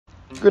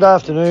Good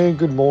afternoon,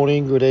 good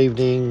morning, good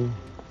evening,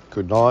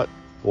 good night,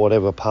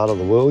 whatever part of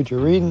the world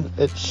you're in.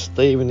 It's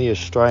Stephen the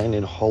Australian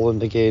in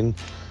Holland again,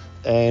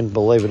 and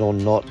believe it or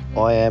not,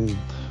 I am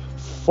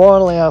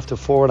finally, after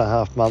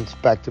 4.5 months,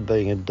 back to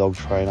being a dog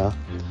trainer,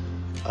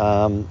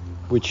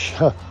 which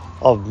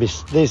I've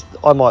missed.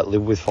 I might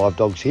live with 5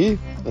 dogs here,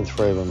 and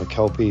 3 of them are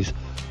Kelpies,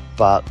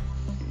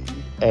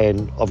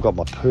 and I've got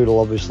my poodle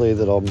obviously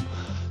that I'm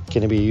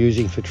going to be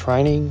using for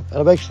training, and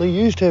I've actually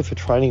used her for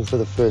training for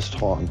the first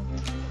time.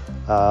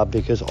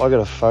 Because I got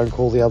a phone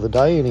call the other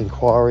day, an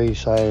inquiry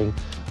saying,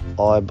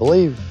 I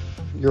believe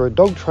you're a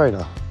dog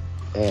trainer.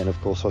 And of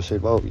course I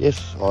said, well,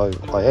 yes,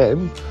 I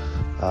am.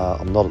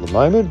 I'm not at the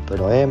moment, but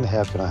I am.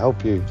 How can I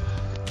help you?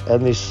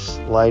 And this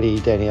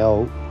lady,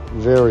 Danielle,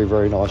 very,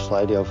 very nice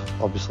lady,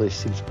 I've obviously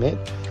since met.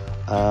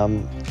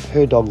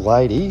 Her dog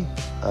Lady,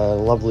 a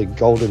lovely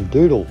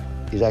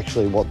Goldendoodle, is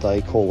actually what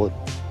they call it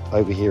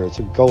over here. It's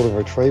a golden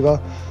retriever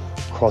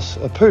cross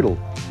a poodle,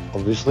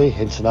 obviously,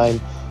 hence the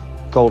name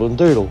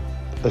Goldendoodle.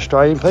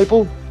 Australian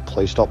people,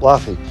 please stop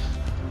laughing.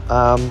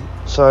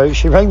 So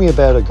she rang me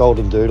about a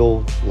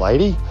Goldendoodle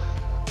Lady,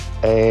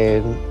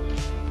 and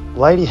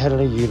Lady had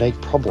a unique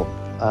problem.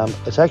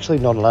 It's actually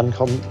not an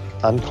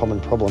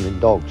uncommon problem in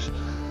dogs.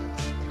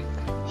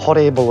 Hot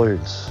air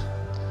balloons.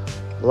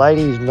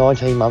 Lady's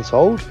 19 months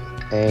old,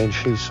 and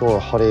she saw a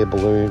hot air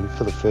balloon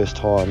for the first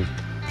time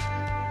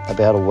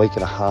about a week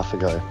and a half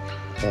ago.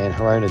 And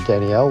her owner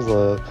Danielle,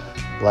 the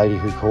lady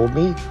who called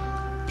me,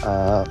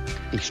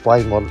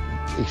 explained what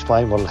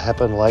had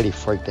happened. Lady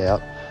freaked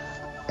out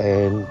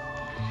and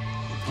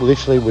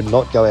literally would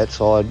not go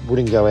outside,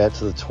 wouldn't go out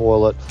to the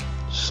toilet,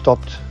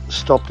 stopped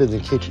in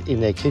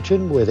their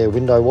kitchen where their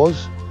window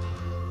was,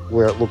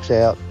 where it looks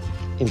out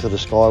into the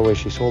sky where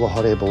she saw the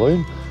hot air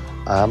balloon,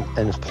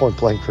 and was point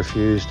blank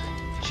refused.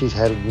 She's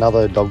had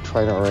another dog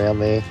trainer around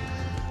there,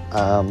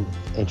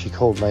 and she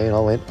called me, and I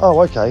went,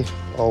 oh okay,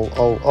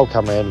 I'll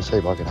come around and see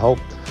if I can help.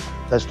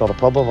 That's not a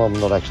problem. I'm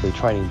not actually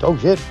training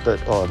dogs yet,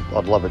 but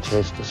I'd love a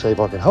test to see if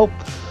I can help.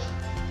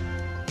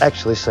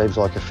 Actually seems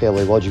like a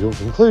fairly logical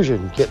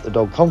conclusion. Get the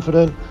dog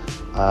confident,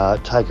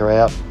 take her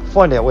out,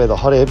 find out where the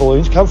hot air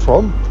balloons come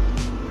from,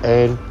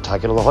 and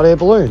take her to the hot air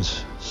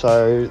balloons.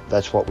 So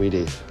that's what we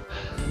did.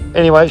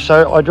 Anyway,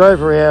 so I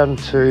drove around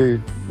to,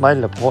 made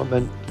an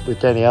appointment with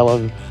Danielle,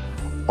 and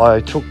I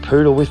took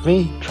Poodle with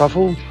me,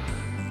 Truffle.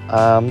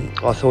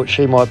 I thought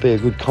she might be a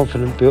good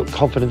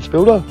confidence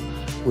builder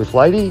with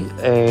Lady,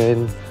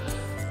 and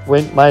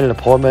made an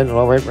appointment, and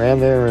I went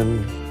round there,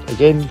 and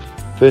again,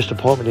 first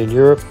appointment in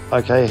Europe.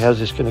 Okay, how's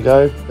this going to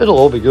go? It'll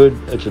all be good.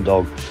 It's a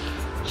dog.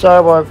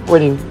 So I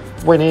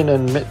went in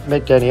and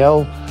met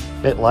Danielle,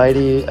 met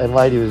Lady, and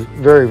Lady was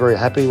very, very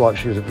happy. Like,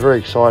 she was very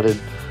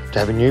excited to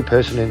have a new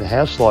person in the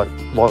house, like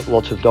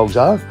lots of dogs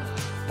are.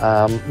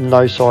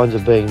 No signs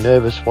of being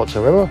nervous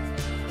whatsoever.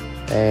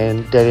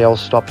 And Danielle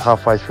stopped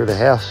halfway through the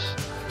house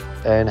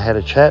and had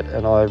a chat,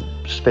 and I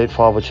spent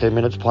 5 or 10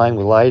 minutes playing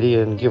with Lady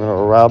and giving her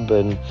a rub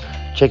and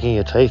checking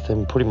her teeth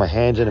and putting my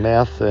hands in her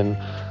mouth and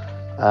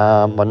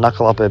my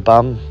knuckle up her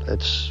bum.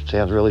 It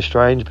sounds really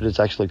strange, but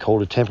it's actually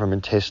called a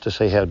temperament test to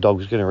see how a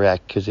dog's going to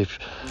react, because if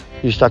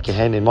you stuck your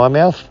hand in my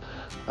mouth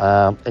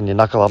and you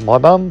knuckle up my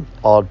bum,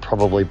 I'd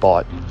probably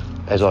bite,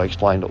 as I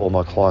explained to all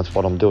my clients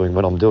what I'm doing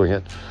when I'm doing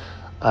it.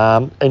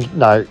 And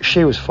no,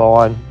 she was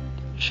fine.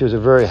 She was a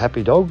very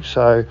happy dog.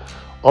 So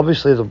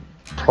obviously the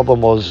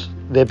problem was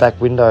their back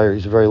window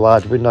is a very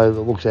large window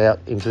that looks out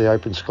into the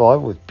open sky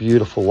with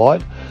beautiful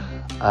light,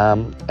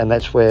 and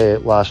that's where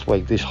last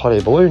week this hot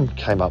air balloon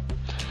came up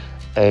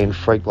and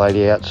freaked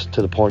Lady out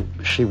to the point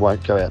she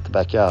won't go out the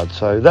backyard.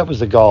 So that was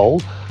the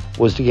goal,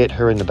 was to get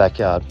her in the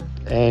backyard,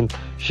 and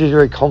she's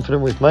very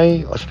confident with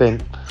me. I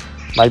spent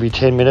maybe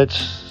 10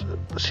 minutes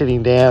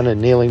sitting down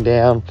and kneeling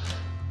down,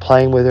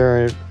 playing with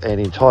her and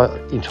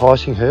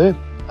enticing her,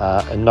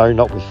 and no,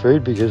 not with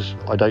food, because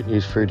I don't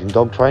use food in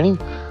dog training.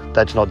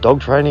 That's not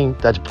dog training,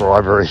 that's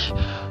bribery.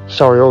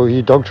 Sorry all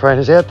you dog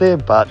trainers out there,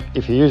 but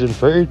if you're using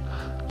food,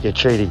 you're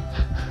cheating.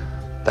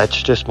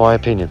 That's just my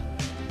opinion,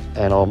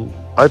 and I'm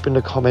open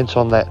to comments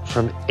on that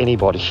from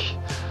anybody.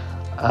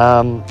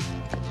 And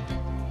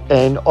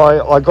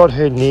I got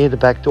her near the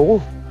back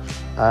door,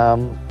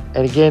 and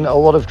again, a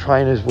lot of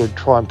trainers would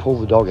try and pull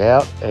the dog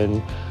out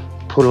and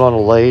put it on a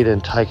lead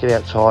and take it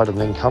outside and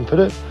then comfort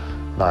it.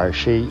 No,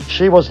 she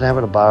wasn't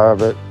having a bar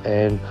of it,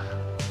 and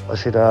I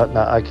said,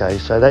 no, okay.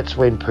 So that's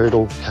when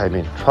Poodle came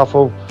in.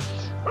 Truffle,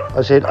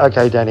 I said,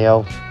 okay,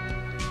 Danielle,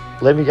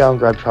 let me go and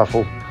grab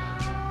Truffle,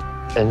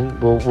 and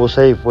we'll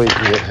see if we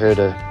can get her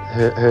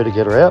to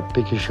get her out,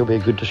 because she'll be a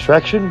good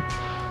distraction.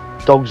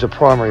 Dogs are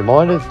primary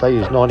minded. They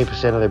use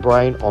 90% of their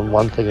brain on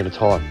one thing at a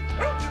time.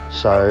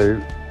 So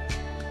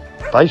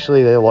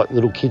basically they're like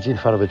little kids in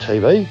front of a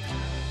TV.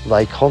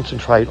 They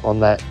concentrate on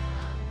that.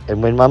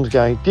 And when mum's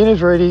going,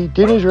 dinner's ready,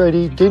 dinner's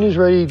ready, dinner's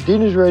ready,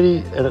 dinner's ready,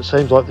 and it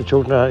seems like the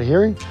children aren't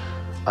hearing,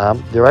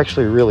 they're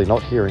actually really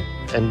not hearing.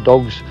 And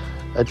dogs,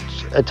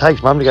 it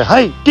takes mum to go,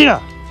 hey, dinner!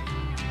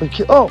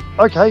 Oh,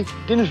 okay,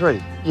 dinner's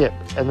ready. Yep.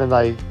 And then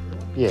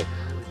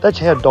that's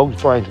how dogs'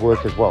 brains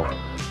work as well.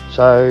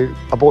 So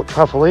I brought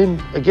Truffle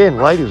in. Again,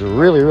 Lady was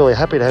really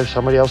happy to have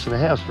somebody else in the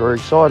house, very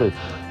excited.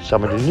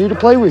 Somebody new to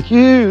play with.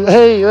 You,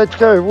 hey, let's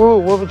go. Whoa,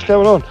 what's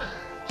going on?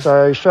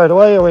 So straight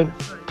away I went,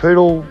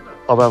 Poodle,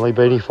 I've only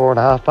been here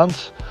 4.5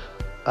 months.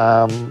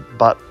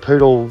 But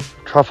Poodle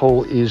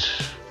Truffle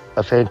is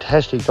a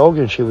fantastic dog,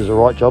 and she was the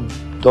right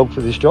dog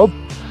for this job.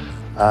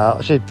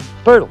 I said,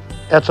 Poodle,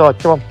 outside,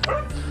 come on.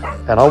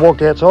 And I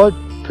walked outside,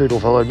 Poodle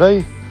followed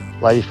me,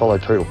 Lady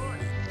followed Poodle.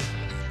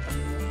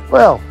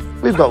 Well,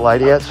 we've got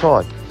Lady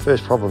outside,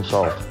 first problem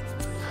solved.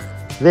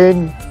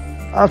 Then,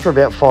 after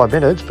about 5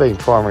 minutes, being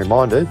primary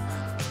minded,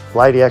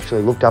 Lady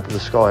actually looked up at the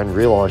sky and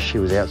realised she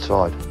was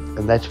outside,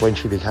 and that's when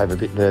she became a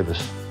bit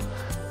nervous.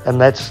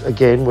 And that's,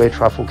 again, where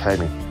Truffle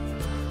came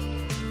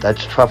in.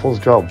 That's Truffle's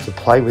job, to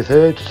play with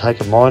her, to take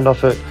her mind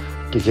off it,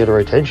 to get her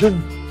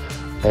attention,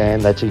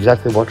 and that's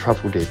exactly what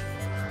Truffle did.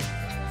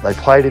 They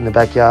played in the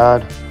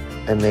backyard,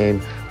 and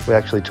then we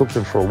actually took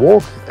them for a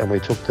walk, and we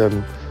took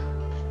them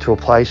to a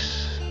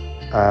place,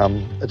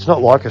 it's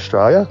not like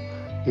Australia,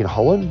 in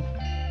Holland.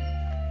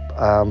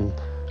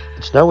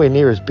 It's nowhere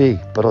near as big,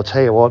 but I'll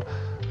tell you what,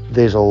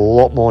 there's a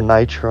lot more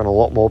nature and a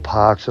lot more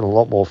parks and a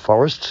lot more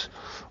forests.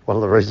 One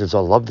of the reasons I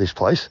love this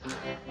place.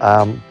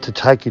 To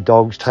take your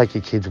dogs, take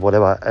your kids,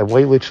 whatever. And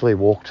we literally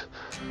walked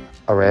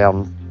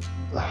around.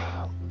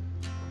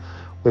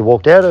 We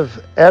walked out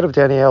of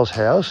Danielle's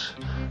house,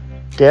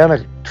 down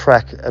a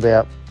track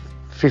about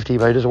 50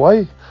 metres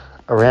away,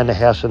 around the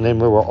house, and then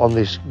we were on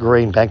this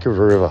green bank of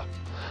a river.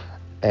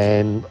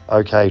 And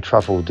okay,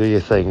 Truffle, do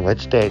your thing.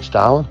 Let's dance,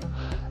 darling.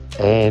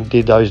 And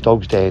did those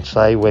dogs dance?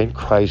 They went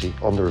crazy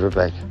on the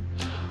riverbank.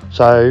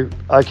 So,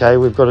 okay,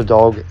 we've got a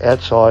dog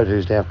outside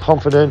who's now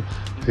confident,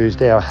 who's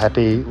now a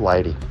happy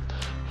lady.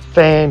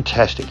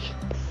 Fantastic.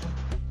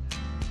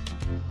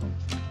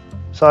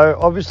 So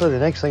obviously the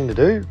next thing to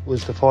do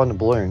was to find the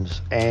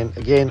balloons. And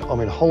again, I'm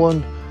in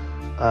Holland.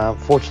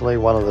 Fortunately,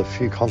 one of the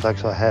few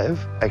contacts I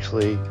have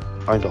actually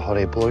owns a hot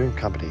air balloon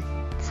company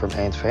from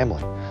Anne's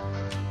family.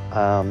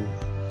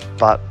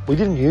 But we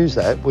didn't use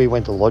that. We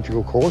went the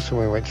logical course and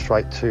we went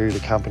straight to the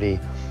company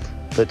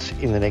that's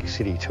in the next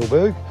city,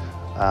 Tilburg,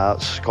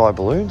 Sky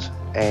Balloons.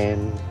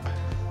 And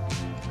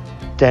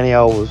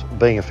Danielle, was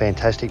being a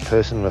fantastic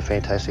person and a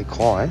fantastic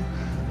client,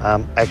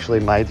 actually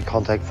made the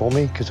contact for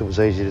me because it was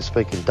easy to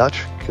speak in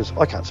Dutch, because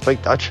I can't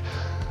speak Dutch.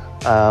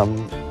 I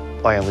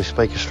only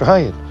speak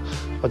Australian.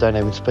 I don't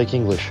even speak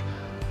English.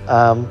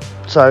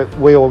 So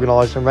we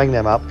organised and rang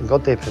them up and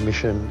got their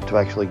permission to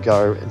actually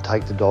go and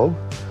take the dog.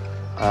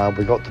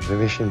 We got the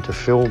permission to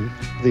film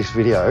this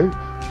video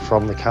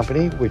from the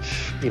company,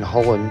 which in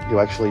Holland you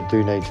actually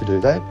do need to do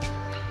that.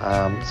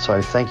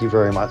 So thank you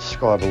very much,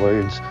 Sky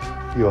Balloons.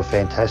 You are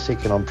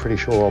fantastic, and I'm pretty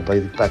sure I'll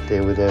be back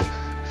there with a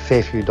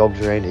fair few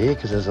dogs around here,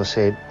 because as I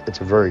said, it's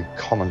a very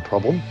common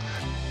problem.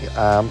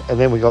 And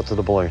then we got to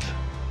the balloons.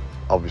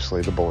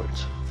 Obviously the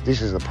balloons.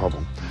 This is the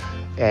problem.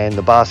 And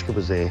the basket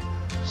was there.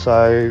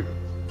 So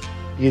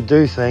you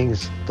do these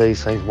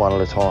things one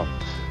at a time.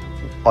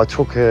 I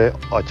took her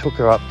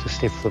up to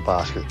sniff the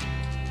basket.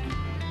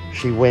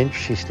 She went,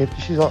 she sniffed,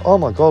 she's like, oh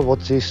my God,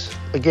 what's this?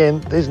 Again,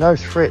 there's no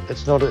threat.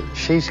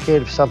 She's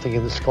scared of something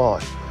in the sky,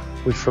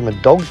 which from a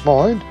dog's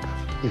mind,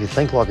 if you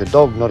think like a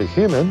dog, not a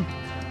human,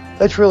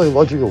 that's really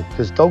logical,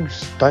 because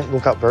dogs don't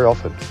look up very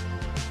often.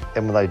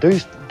 And when they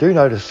do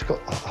notice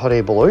hot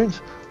air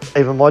balloons,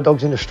 even my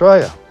dogs in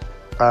Australia,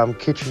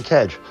 Kitch and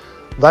Cadge,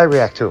 they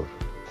react to it.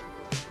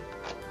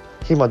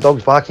 Hear my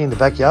dogs barking in the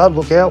backyard,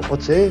 look out,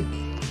 what's there?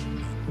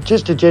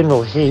 Just a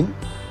general hint,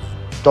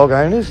 dog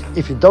owners,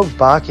 if your dog's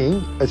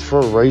barking, it's for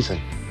a reason.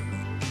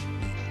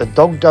 A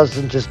dog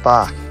doesn't just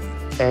bark,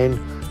 and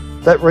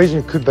that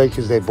reason could be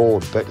because they're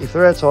bored, but if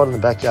they're outside in the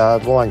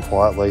backyard lying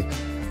quietly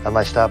and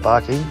they start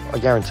barking, I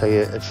guarantee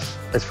you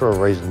it's for a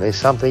reason. There's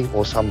something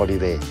or somebody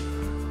there.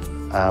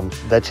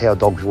 That's how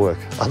dogs work,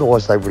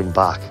 otherwise they wouldn't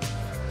bark.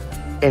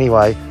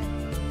 Anyway,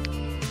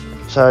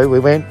 so we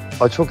went,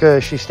 I took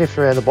her, she sniffed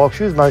around the box,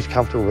 she was most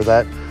comfortable with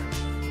that.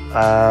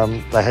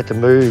 They had to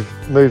move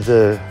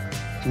the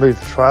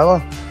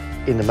trailer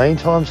in the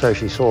meantime, so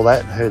she saw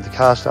that and heard the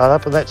car start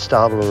up, and that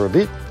startled her a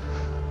bit.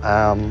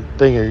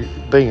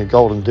 Being a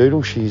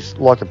Goldendoodle, she's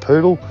like a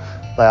poodle.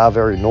 They are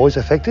very noise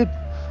affected.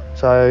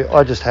 So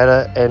I just had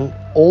her, and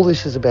all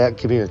this is about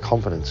giving her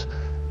confidence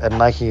and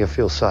making her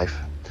feel safe.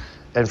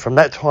 And from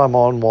that time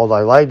on, while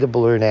they laid the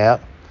balloon out,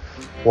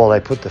 while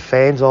they put the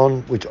fans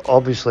on, which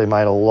obviously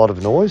made a lot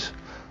of noise,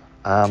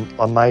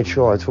 I made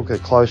sure I took her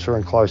closer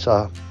and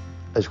closer,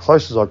 as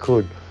close as I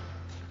could,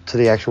 to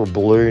the actual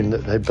balloon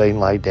that had been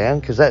laid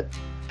down, because that,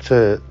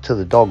 to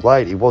the dog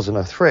lady, wasn't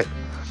a threat.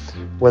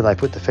 When they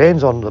put the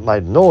fans on that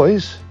made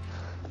noise,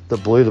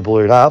 that blew the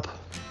balloon up,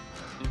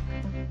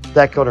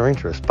 that got her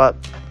interest. But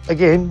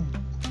again,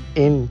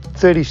 in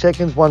 30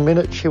 seconds, 1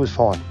 minute, she was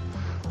fine.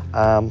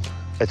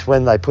 It's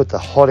when they put the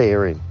hot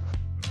air in.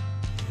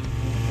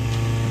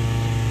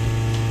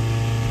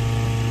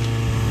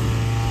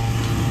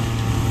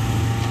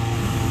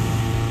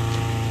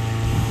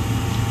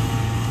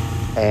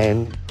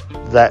 And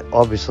that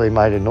obviously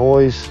made a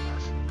noise,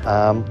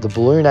 the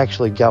balloon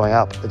actually going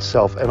up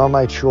itself, and I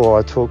made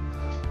sure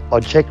I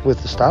checked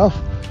with the staff,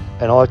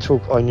 and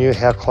I knew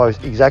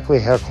exactly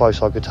how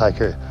close I could take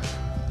her.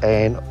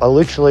 And I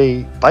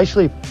literally,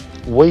 basically,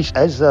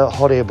 as the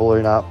hot air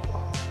balloon up,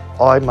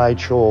 I made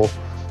sure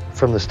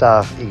from the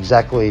staff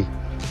exactly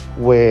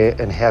where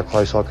and how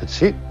close I could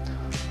sit.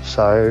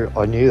 So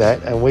I knew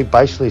that, and we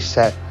basically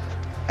sat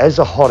as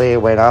the hot air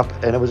went up,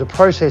 and it was a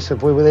process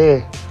of, we were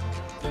there,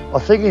 I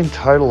think in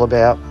total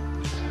about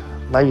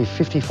maybe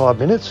 55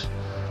 minutes,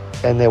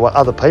 and there were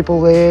other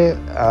people there.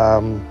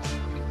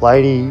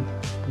 Lady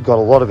got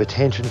a lot of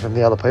attention from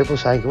the other people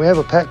saying, can we have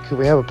a pat, can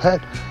we have a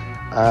pat?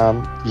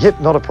 Yep,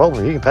 not a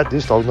problem, you can pat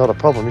this dog, not a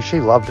problem. And she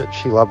loved it.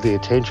 She loved the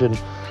attention,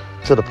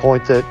 to the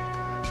point that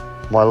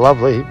my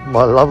lovely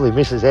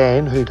Mrs.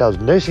 Ann, who does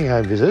nursing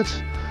home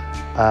visits,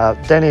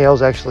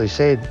 Danielle's actually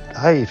said,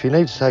 hey, if you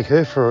need to take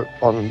her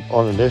on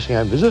a nursing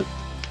home visit,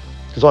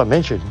 because I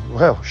mentioned,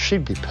 well,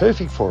 she'd be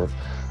perfect for it.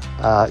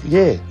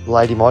 Yeah,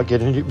 lady might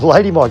get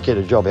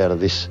a job out of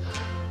this.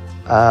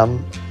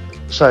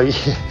 So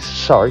yeah,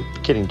 sorry,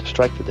 getting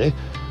distracted there.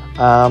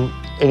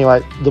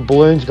 Anyway, the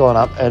balloon's gone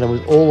up, and it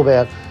was all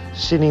about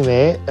sitting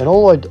there, and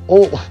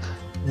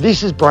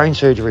this is brain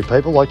surgery,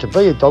 people. Like, to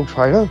be a dog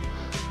trainer,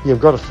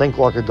 you've got to think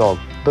like a dog.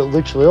 But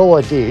literally all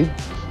I did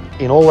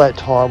in all that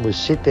time was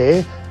sit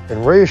there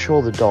and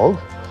reassure the dog,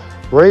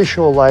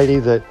 reassure Lady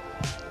that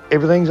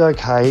everything's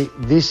okay,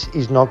 this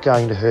is not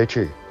going to hurt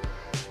you.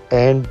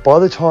 And by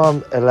the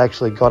time it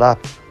actually got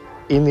up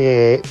in the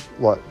air,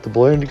 like the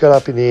balloon got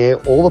up in the air,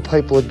 all the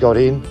people had got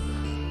in,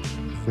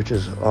 which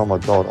is, oh my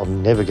God,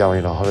 I'm never going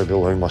in a hot air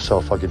balloon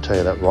myself, I can tell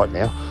you that right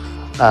now.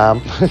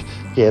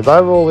 Yeah,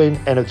 they were all in,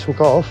 and it took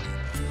off.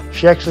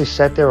 She actually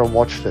sat there and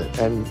watched it,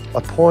 and I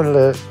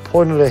pointed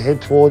her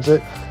head towards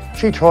it.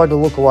 She tried to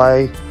look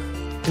away,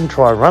 didn't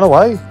try and run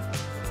away.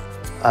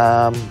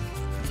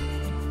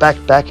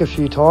 Back a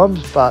few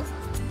times, but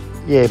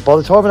yeah, by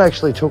the time it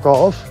actually took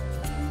off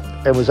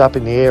and was up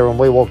in the air and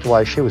we walked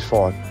away, she was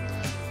fine,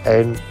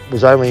 and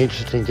was only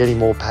interested in getting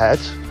more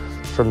pats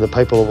from the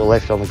people that were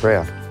left on the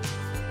ground.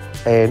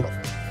 And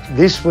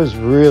this was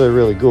really,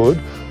 really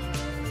good.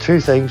 Two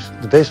things.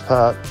 The best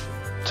part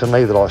to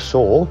me that I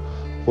saw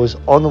was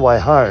on the way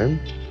home,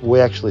 we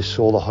actually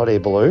saw the hot air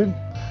balloon,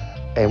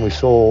 and we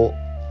saw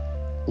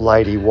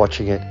Lady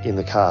watching it in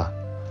the car,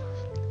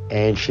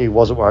 and she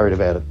wasn't worried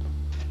about it.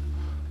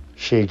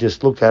 She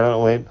just looked at it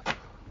and went,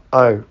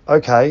 oh,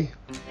 okay,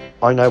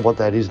 I know what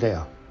that is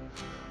now.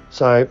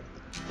 So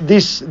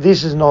this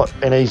is not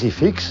an easy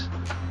fix,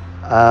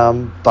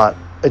 but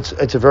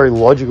it's a very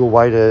logical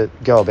way to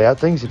go about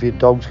things. If your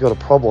dog's got a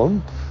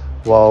problem,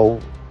 well,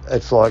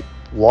 it's like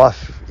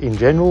life in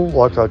general.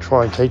 Like I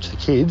try and teach the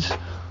kids,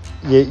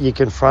 you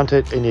confront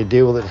it and you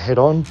deal with it head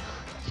on.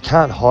 You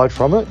can't hide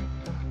from it.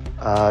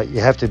 You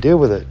have to deal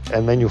with it,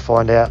 and then you'll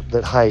find out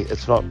that, hey,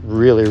 it's not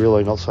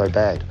really not so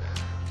bad.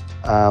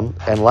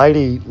 And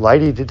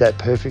Lady did that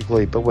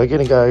perfectly, but we're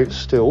going to go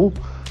still.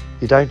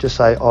 You don't just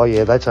say, oh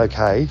yeah, that's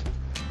okay,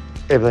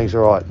 everything's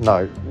all right.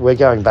 No, we're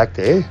going back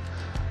there.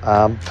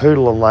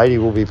 Poodle and Lady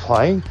will be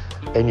playing,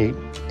 and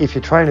if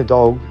you train a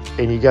dog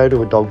and you go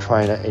to a dog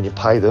trainer and you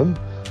pay them,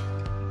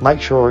 make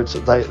sure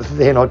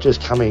they're not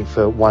just coming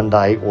for 1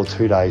 day or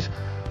 2 days.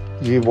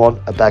 You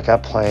want a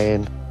backup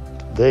plan.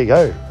 There you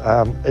go.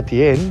 At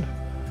the end,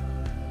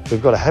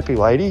 we've got a happy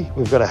Lady,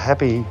 we've got a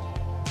happy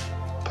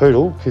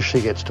Poodle because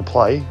she gets to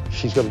play,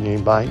 she's got a new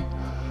mate,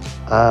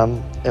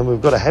 and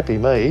we've got a happy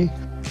me.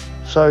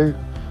 So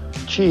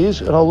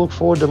cheers, and I look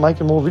forward to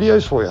making more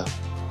videos for you.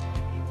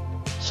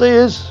 See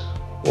yous,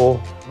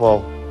 or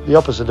well, the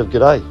opposite of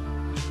g'day.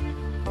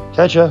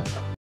 Catch ya.